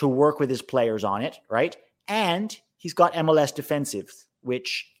to work with his players on it, right? And he's got MLS defensive,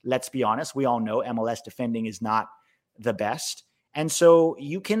 which, let's be honest, we all know MLS defending is not the best. And so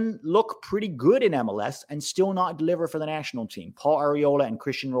you can look pretty good in MLS and still not deliver for the national team. Paul Arriola and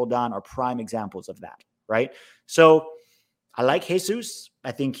Christian Roldan are prime examples of that, right? So I like Jesus.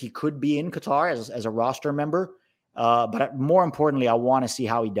 I think he could be in Qatar as a roster member. But more importantly, I want to see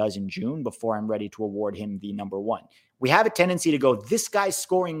how he does in June before I'm ready to award him the number 1. We have a tendency to go, this guy's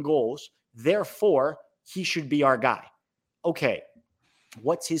scoring goals, therefore he should be our guy. Okay,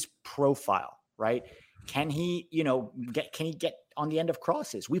 what's his profile, right? Can he, get on the end of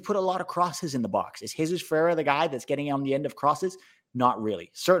crosses? We put a lot of crosses in the box. Is Jesus Ferreira the guy that's getting on the end of crosses? Not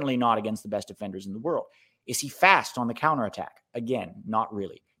really. Certainly not against the best defenders in the world. Is he fast on the counterattack? Again, not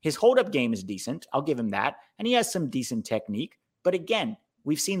really. His hold-up game is decent. I'll give him that. And he has some decent technique. But again,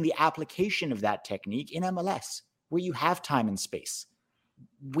 we've seen the application of that technique in MLS, where you have time and space.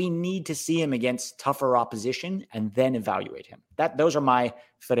 We need to see him against tougher opposition and then evaluate him. Those are my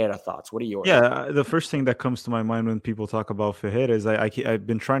Ferreira thoughts. What are yours? Yeah, the first thing that comes to my mind when people talk about Ferreira is I've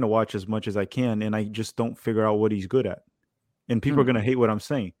been trying to watch as much as I can, and I just don't figure out what he's good at. And people are going to hate what I'm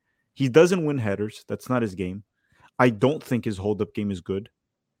saying. He doesn't win headers. That's not his game. I don't think his hold-up game is good.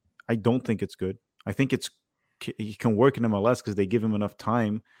 I don't think it's good. I think he can work in MLS because they give him enough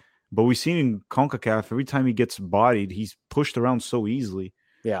time. But we've seen in CONCACAF, every time he gets bodied, he's pushed around so easily.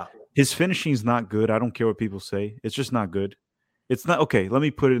 Yeah. His finishing is not good. I don't care what people say. It's just not good. It's not okay. Let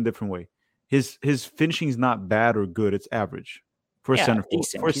me put it in a different way. His finishing is not bad or good. It's average for a center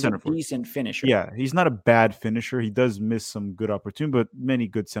forward. He's a decent finisher. Yeah, he's not a bad finisher. He does miss some good opportunity, but many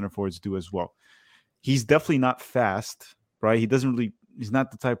good center forwards do as well. He's definitely not fast, right? He's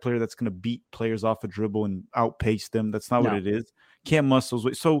not the type of player that's going to beat players off a dribble and outpace them. That's not what it is. Can't muscles.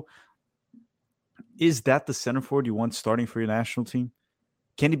 So is that the center forward you want starting for your national team?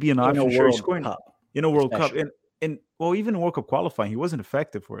 Can he be an option? Sure, he's scoring in a World Cup. And even in World Cup qualifying, he wasn't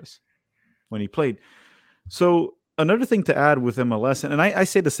effective for us when he played. So another thing to add with MLS, and I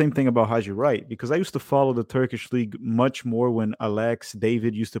say the same thing about Haji Wright, because I used to follow the Turkish league much more when Alex,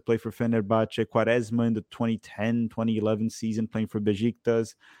 David used to play for Fenerbahce, Quaresma in the 2010-2011 season playing for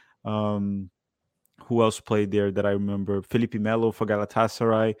Besiktas. Who else played there that I remember? Felipe Melo for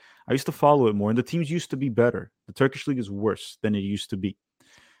Galatasaray. I used to follow it more, and the teams used to be better. The Turkish league is worse than it used to be.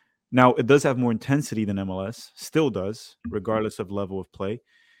 Now, it does have more intensity than MLS, still does, regardless of level of play.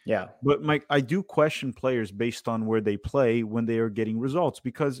 Yeah. But, Mike, I do question players based on where they play when they are getting results,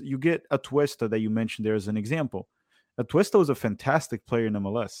 because you get Atuesta that you mentioned there as an example. Atuesta was a fantastic player in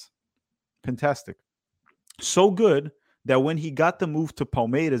MLS. Fantastic. So good that when he got the move to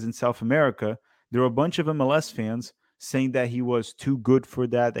Palmeiras in South America, there were a bunch of MLS fans saying that he was too good for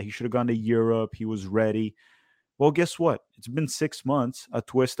that he should have gone to Europe, he was ready. Well, guess what? It's been 6 months.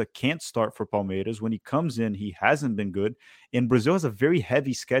 Atuesta can't start for Palmeiras. When he comes in, he hasn't been good. And Brazil has a very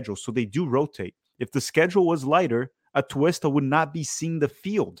heavy schedule, so they do rotate. If the schedule was lighter, Atuesta would not be seeing the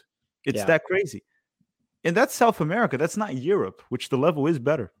field. It's that crazy. And that's South America. That's not Europe, which the level is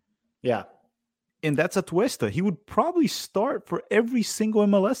better. Yeah. And that's Atuesta. He would probably start for every single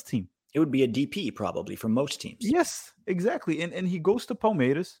MLS team. It would be a DP probably for most teams. Yes, exactly. And he goes to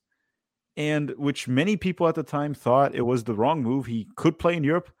Palmeiras, and which many people at the time thought it was the wrong move. He could play in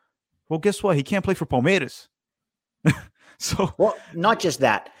Europe. Well, guess what? He can't play for Palmeiras. Well, not just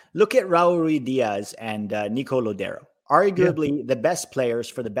that. Look at Raul Diaz and Nico Lodero. Arguably the best players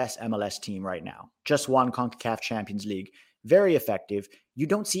for the best MLS team right now. Just won CONCACAF Champions League. Very effective. You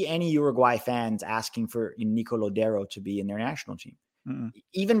don't see any Uruguay fans asking for Nico Lodero to be in their national team.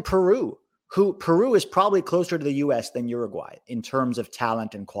 Even Peru is probably closer to the U.S. than Uruguay in terms of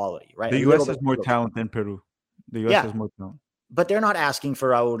talent and quality, right? The U.S. has more talent than Peru. The U.S. has more talent. But they're not asking for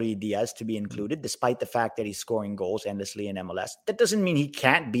Raul Diaz to be included, despite the fact that he's scoring goals endlessly in MLS. That doesn't mean he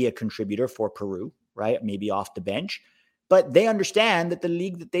can't be a contributor for Peru, right? Maybe off the bench. But they understand that the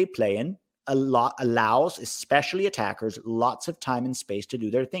league that they play in allows, especially attackers, lots of time and space to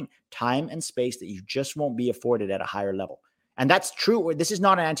do their thing. Time and space that you just won't be afforded at a higher level. And that's true. This is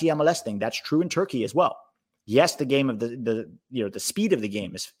not an anti-MLS thing. That's true in Turkey as well. Yes, the game of the speed of the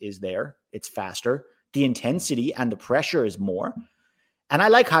game is there. It's faster. The intensity and the pressure is more. And I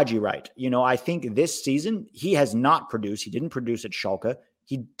like Haji Wright. I think this season he has not produced. He didn't produce at Schalke.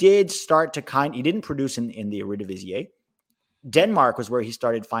 He did start to he didn't produce in the Eredivisie. Denmark was where he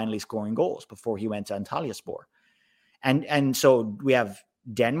started finally scoring goals before he went to Antalyaspor. And so we have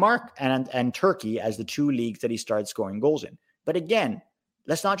Denmark and Turkey as the two leagues that he started scoring goals in. But again,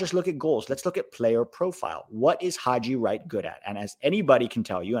 let's not just look at goals. Let's look at player profile. What is Haji Wright good at? And as anybody can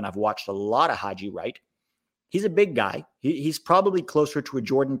tell you, and I've watched a lot of Haji Wright, he's a big guy. He's probably closer to a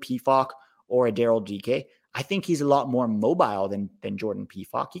Jordan Pefok or a Daryl Dike. I think he's a lot more mobile than Jordan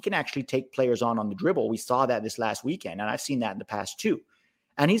Pefok. He can actually take players on the dribble. We saw that this last weekend, and I've seen that in the past too.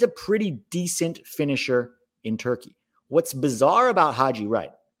 And he's a pretty decent finisher in Turkey. What's bizarre about Haji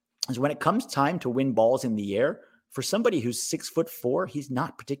Wright is when it comes time to win balls in the air, for somebody who's 6'4", he's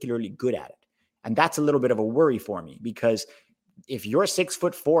not particularly good at it. And that's a little bit of a worry for me, because if you're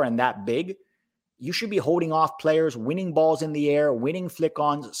 6'4" and that big, you should be holding off players, winning balls in the air, winning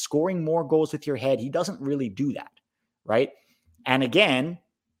flick-ons, scoring more goals with your head. He doesn't really do that, right? And again,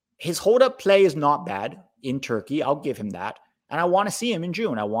 his hold-up play is not bad in Turkey. I'll give him that. And I want to see him in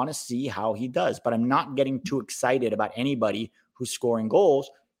June. I want to see how he does. But I'm not getting too excited about anybody who's scoring goals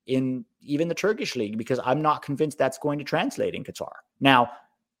in even the Turkish league, because I'm not convinced that's going to translate in Qatar. Now,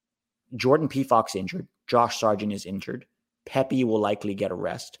 Jordan Pefok's injured. Josh Sargent is injured. Pepe will likely get a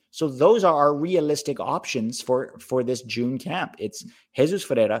rest. So those are our realistic options for this June camp. It's Jesus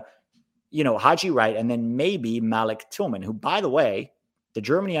Ferreira, Haji Wright, and then maybe Malik Tillman, who, by the way, the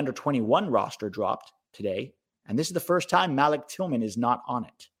Germany under-21 roster dropped today. And this is the first time Malik Tillman is not on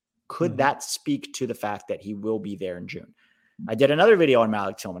it. Could that speak to the fact that he will be there in June? I did another video on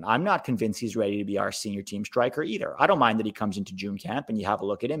Malik Tillman. I'm not convinced he's ready to be our senior team striker either. I don't mind that he comes into June camp and you have a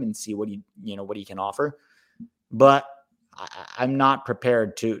look at him and see what he can offer. But I'm not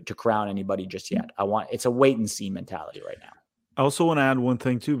prepared to crown anybody just yet. It's a wait and see mentality right now. I also want to add one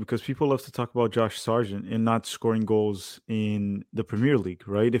thing too, because people love to talk about Josh Sargent and not scoring goals in the Premier League,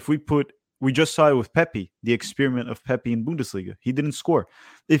 right? We just saw it with Pepe, the experiment of Pepe in Bundesliga. He didn't score.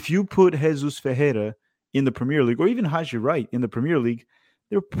 If you put Jesus Ferreira in the Premier League, or even Haji Wright in the Premier League,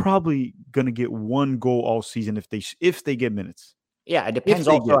 they're probably going to get one goal all season if they get minutes. Yeah, it depends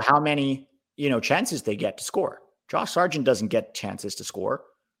also how many chances they get to score. Josh Sargent doesn't get chances to score.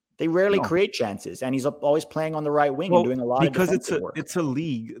 They rarely create chances, and he's always playing on the right wing and doing a lot of defensive work. It's a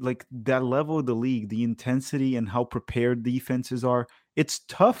league, like that level of the league, the intensity and how prepared defenses are. It's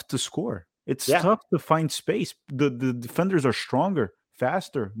tough to score. It's tough to find space. The defenders are stronger,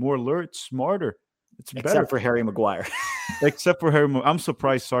 faster, more alert, smarter. It's better. Except for Harry Maguire. I'm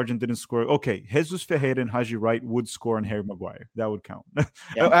surprised Sargent didn't score. Okay, Jesus Ferreira and Haji Wright would score on Harry Maguire. That would count.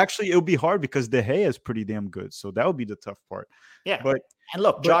 Yeah. Actually, it would be hard because De Gea is pretty damn good. So that would be the tough part. Yeah. And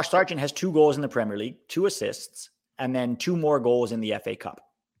look, Josh Sargent has 2 goals in the Premier League, 2 assists, and then 2 more goals in the FA Cup.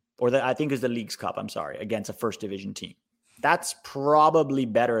 I think it's the League's Cup, against a first division team. That's probably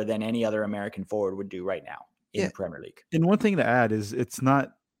better than any other American forward would do right now in the Premier League. And one thing to add is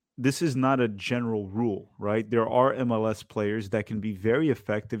this is not a general rule, right? There are MLS players that can be very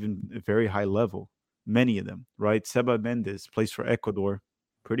effective and very high level. Many of them, right? Seba Mendes plays for Ecuador.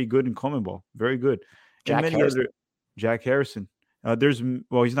 Pretty good in CONMEBOL. Very good. Jack Harrison. Jack Harrison.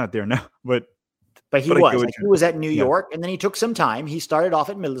 He's not there now, but But he But was. Like, he was at New yeah. York, and then he took some time. He started off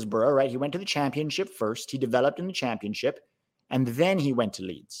at Middlesbrough, right? He went to the championship first. He developed in the championship, and then he went to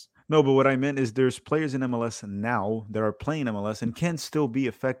Leeds. No, but what I meant is there's players in MLS now that are playing MLS and can still be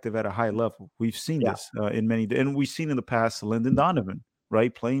effective at a high level. We've seen this in many, and we've seen in the past Lyndon Donovan,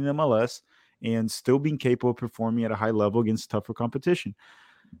 right, playing MLS and still being capable of performing at a high level against tougher competition.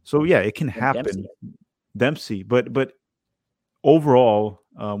 So yeah, it can happen. Dempsey, but overall,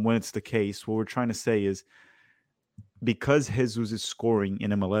 when it's the case, what we're trying to say is because Jesus is scoring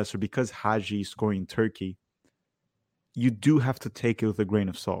in MLS or because Haji is scoring in Turkey, you do have to take it with a grain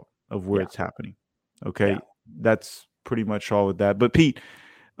of salt of where it's happening. Okay. That's pretty much all with that. But Pete,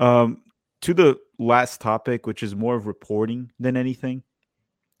 to the last topic, which is more of reporting than anything,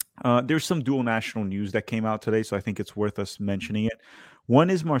 there's some dual national news that came out today, so I think it's worth us mentioning it. One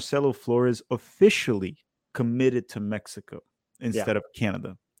is Marcelo Flores officially committed to Mexico instead of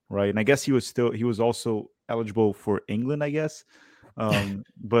Canada, right? And I guess he was also eligible for England, I guess,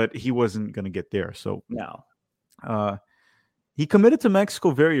 but he wasn't going to get there. So no. He committed to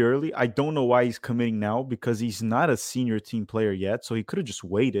Mexico very early. I don't know why he's committing now because he's not a senior team player yet. So he could have just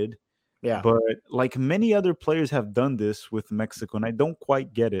waited. Yeah. But like many other players have done this with Mexico, and I don't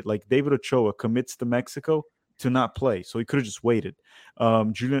quite get it. Like David Ochoa commits to Mexico to not play. So he could have just waited.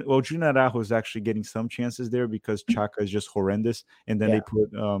 Julian Araujo is actually getting some chances there because Chaka is just horrendous. And then they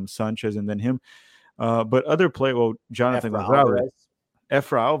put Sanchez and then him. But other players, Jonathan Gonzalez,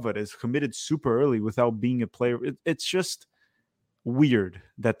 Efra Alvarez committed super early without being a player. It's just weird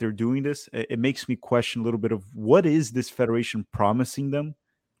that they're doing this. It makes me question a little bit of what is this federation promising them?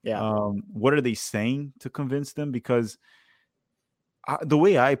 What are they saying to convince them? Because the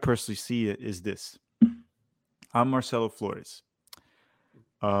way I personally see it is this. I'm Marcelo Flores.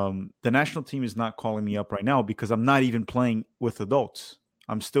 The national team is not calling me up right now because I'm not even playing with adults.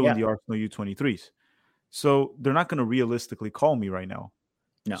 I'm still in the Arsenal U23s. So they're not going to realistically call me right now.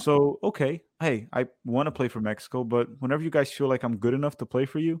 No. So, okay, hey, I want to play for Mexico, but whenever you guys feel like I'm good enough to play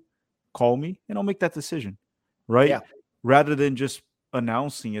for you, call me and I'll make that decision, right? Yeah. Rather than just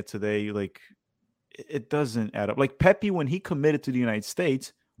announcing it today, like it doesn't add up. Like Pepe, when he committed to the United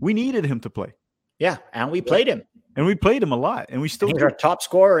States, we needed him to play. Yeah, and we played him. And we played him a lot, and we still he's our top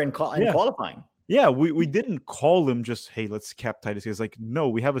scorer in qualifying. Yeah, we didn't call him just, hey, let's cap Titus. It's like, no,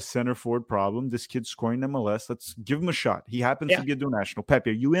 we have a center forward problem. This kid's scoring MLS. Let's give him a shot. He happens to be a dual national. Pepe,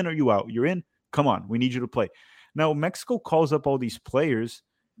 are you in or you out? You're in? Come on, we need you to play. Now, Mexico calls up all these players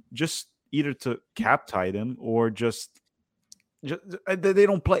just either to cap tie them or just they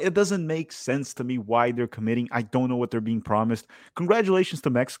don't play. It doesn't make sense to me why they're committing. I don't know what they're being promised. Congratulations to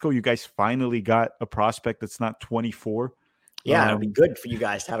Mexico. You guys finally got a prospect that's not 24. Yeah, it'd be good for you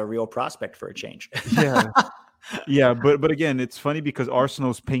guys to have a real prospect for a change. Yeah, but again, it's funny because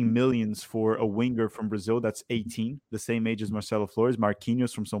Arsenal's paying millions for a winger from Brazil that's 18, the same age as Marcelo Flores,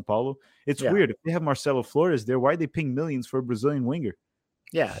 Marquinhos from São Paulo. It's weird. If they have Marcelo Flores there, why are they paying millions for a Brazilian winger?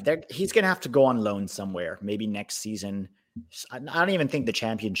 Yeah, he's going to have to go on loan somewhere, maybe next season. I don't even think the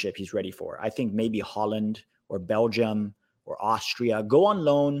championship he's ready for. I think maybe Holland or Belgium or Austria. Go on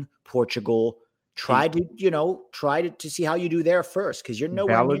loan, Portugal. Try to see how you do there first, because you're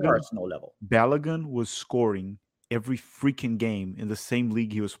nowhere near Arsenal level. Balogun was scoring every freaking game in the same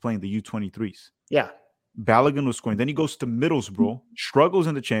league he was playing, the U23s. Yeah. Balogun was scoring. Then he goes to Middlesbrough, struggles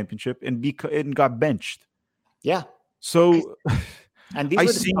in the championship, and got benched. Yeah. So, and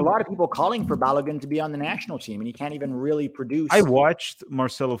these were a lot of people calling for Balogun to be on the national team, and he can't even really produce. I watched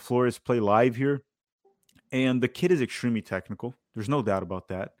Marcelo Flores play live here, and the kid is extremely technical. There's no doubt about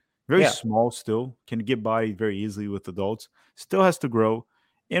that. Very small still, can get by very easily with adults, still has to grow.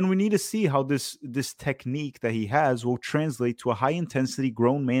 And we need to see how this technique that he has will translate to a high-intensity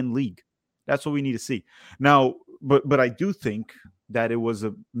grown man league. That's what we need to see. Now, but I do think that it was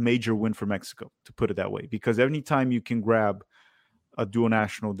a major win for Mexico, to put it that way, because anytime you can grab a dual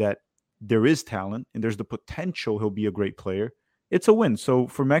national that there is talent and there's the potential he'll be a great player, it's a win. So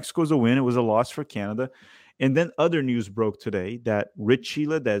for Mexico, it's a win. It was a loss for Canada. And then other news broke today that Richie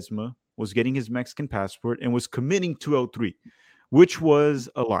Ledesma was getting his Mexican passport and was committing to L3, which was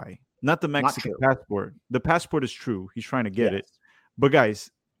a lie. Not the Mexican passport. The passport is true. He's trying to get it. But guys,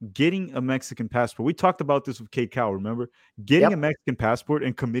 getting a Mexican passport, we talked about this with Kate Cow, remember? Getting a Mexican passport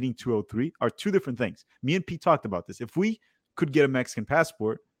and committing to L3 are two different things. Me and Pete talked about this. If we could get a Mexican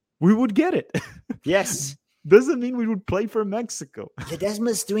passport, we would get it. Yes. Doesn't mean we would play for Mexico.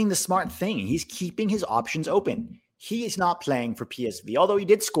 Ledesma's doing the smart thing. He's keeping his options open. He is not playing for PSV, although he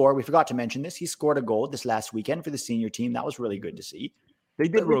did score. We forgot to mention this. He scored a goal this last weekend for the senior team. That was really good to see. They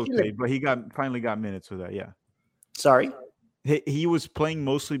did rotate, but he finally got minutes with that. Yeah. Sorry? He was playing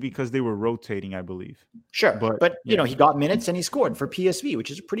mostly because they were rotating, I believe. Sure. But he got minutes and he scored for PSV, which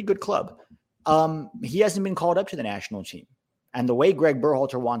is a pretty good club. He hasn't been called up to the national team. And the way Greg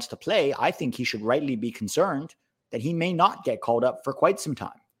Berhalter wants to play, I think he should rightly be concerned that he may not get called up for quite some time.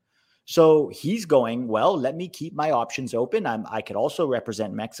 So he's going, well, let me keep my options open. I could also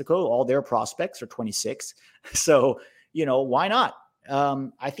represent Mexico. All their prospects are 26. So, why not?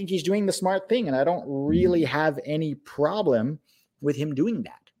 I think he's doing the smart thing, and I don't really have any problem with him doing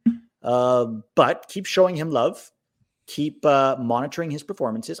that. But keep showing him love. Keep monitoring his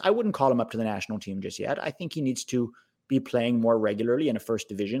performances. I wouldn't call him up to the national team just yet. I think he needs to be playing more regularly in a first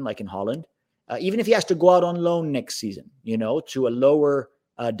division, like in Holland. Even if he has to go out on loan next season, to a lower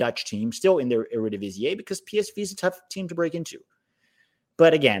Dutch team, still in their Eredivisie, because PSV is a tough team to break into.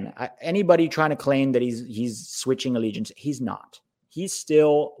 But again, anybody trying to claim that he's switching allegiance, he's not. He's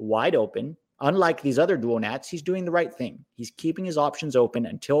still wide open. Unlike these other dual nats, he's doing the right thing. He's keeping his options open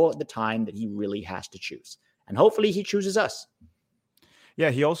until the time that he really has to choose. And hopefully he chooses us.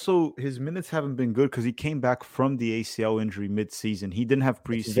 Yeah, his minutes haven't been good because he came back from the ACL injury mid-season. He didn't have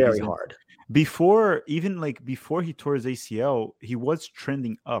preseason. It's very hard. Before he tore his ACL, he was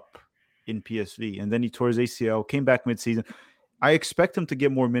trending up in PSV, and then he tore his ACL, came back mid-season. I expect him to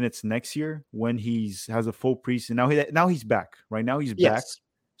get more minutes next year when he has a full preseason. Now he's back. Right now he's back.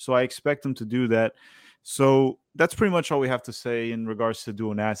 So I expect him to do that. So that's pretty much all we have to say in regards to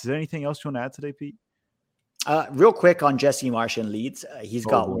dual nats. Is there anything else you want to add today, Pete? Real quick on Jesse Marsch and Leeds. He's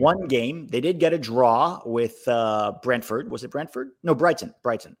got one game. They did get a draw with Brentford. Was it Brentford? No, Brighton.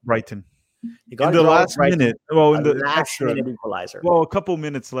 He got in the last minute. Well, in the last minute equalizer. Well, a couple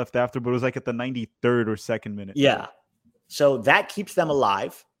minutes left after, but it was like at the 93rd or 2nd minute. Yeah. So that keeps them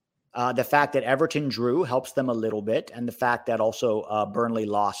alive. The fact that Everton drew helps them a little bit. And the fact that also Burnley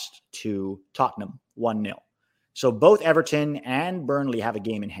lost to Tottenham 1-0. So both Everton and Burnley have a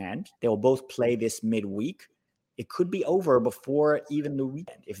game in hand. They will both play this midweek. It could be over before even the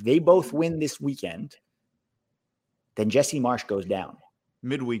weekend. If they both win this weekend, then Jesse Marsch goes down.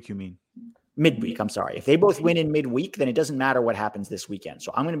 Midweek, you mean? Midweek, I'm sorry. If they both win in midweek, then it doesn't matter what happens this weekend.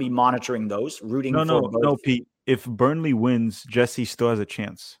 So I'm going to be monitoring those, rooting for both. No, Pete. If Burnley wins, Jesse still has a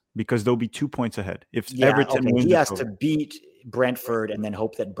chance because they'll be 2 points ahead. If Everton wins, he has to beat Brentford and then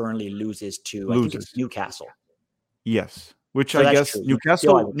hope that Burnley loses to I think it's Newcastle. Yes, which so I guess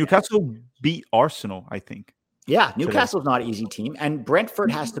Newcastle beat Arsenal, I think. Yeah, Newcastle's not an easy team. And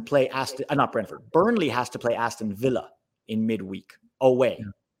Brentford has to play Burnley has to play Aston Villa in midweek away.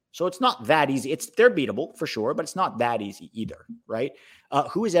 Yeah. So it's not that easy. They're beatable for sure, but it's not that easy either, right?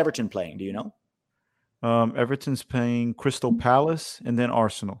 Who is Everton playing? Do you know? Everton's playing Crystal Palace and then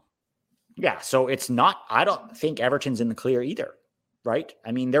Arsenal. Yeah, so it's not, I don't think Everton's in the clear either, right?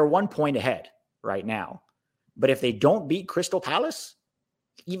 I mean, they're 1 point ahead right now. But if they don't beat Crystal Palace,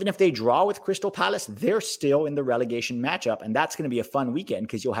 even if they draw with Crystal Palace, they're still in the relegation matchup. And that's going to be a fun weekend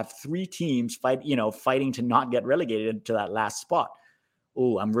because you'll have 3 teams fighting to not get relegated to that last spot.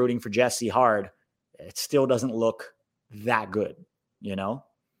 Oh, I'm rooting for Jesse hard. It still doesn't look that good,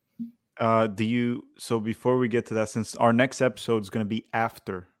 So before we get to that, since our next episode is going to be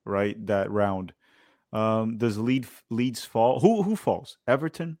after, right, that round, does Leeds fall? Who falls?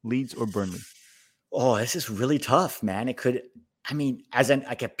 Everton, Leeds, or Burnley? Oh, this is really tough, man. It could, as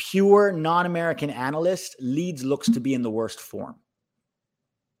a pure non-American analyst, Leeds looks to be in the worst form.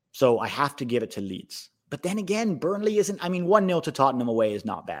 So I have to give it to Leeds. But then again, Burnley isn't, 1-0 to Tottenham away is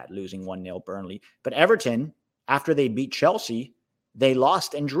not bad, losing 1-0 Burnley. But Everton, after they beat Chelsea, they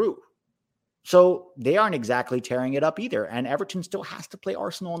lost and drew. So they aren't exactly tearing it up either. And Everton still has to play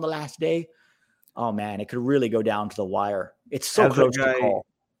Arsenal on the last day. Oh, man, it could really go down to the wire. It's so close to call.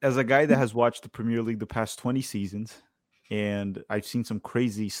 As a guy that has watched the Premier League the past 20 seasons, and I've seen some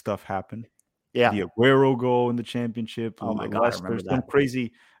crazy stuff happen. Yeah. The Aguero goal in the championship. Oh, my God, I remember that. Some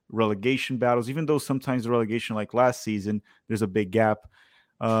crazy relegation battles, even though sometimes the relegation, like last season, there's a big gap.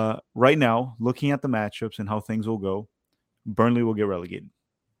 Right now, looking at the matchups and how things will go, Burnley will get relegated.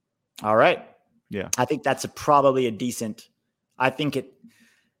 All right. Yeah. I think that's probably a decent.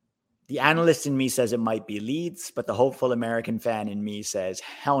 The analyst in me says it might be Leeds, but the hopeful American fan in me says,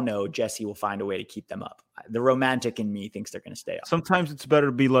 hell no, Jesse will find a way to keep them up. The romantic in me thinks they're going to stay up. Sometimes it's better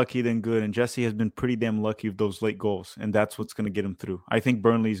to be lucky than good, and Jesse has been pretty damn lucky with those late goals, and that's what's going to get him through. I think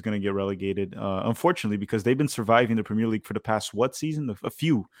Burnley is going to get relegated, unfortunately, because they've been surviving the Premier League for the past, season? A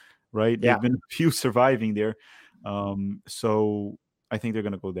few, right? Yeah. They've been a few surviving there. So I think they're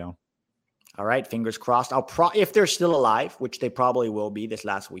going to go down. All right, fingers crossed. If they're still alive, which they probably will be this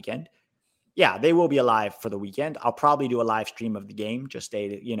last weekend. Yeah, they will be alive for the weekend. I'll probably do a live stream of the game, just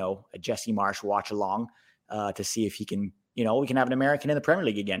a Jesse Marsch watch along to see if he can we can have an American in the Premier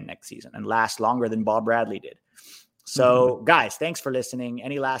League again next season and last longer than Bob Bradley did. So guys, thanks for listening.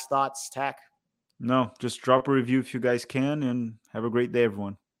 Any last thoughts, Tack? No, just drop a review if you guys can, and have a great day,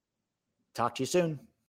 everyone. Talk to you soon.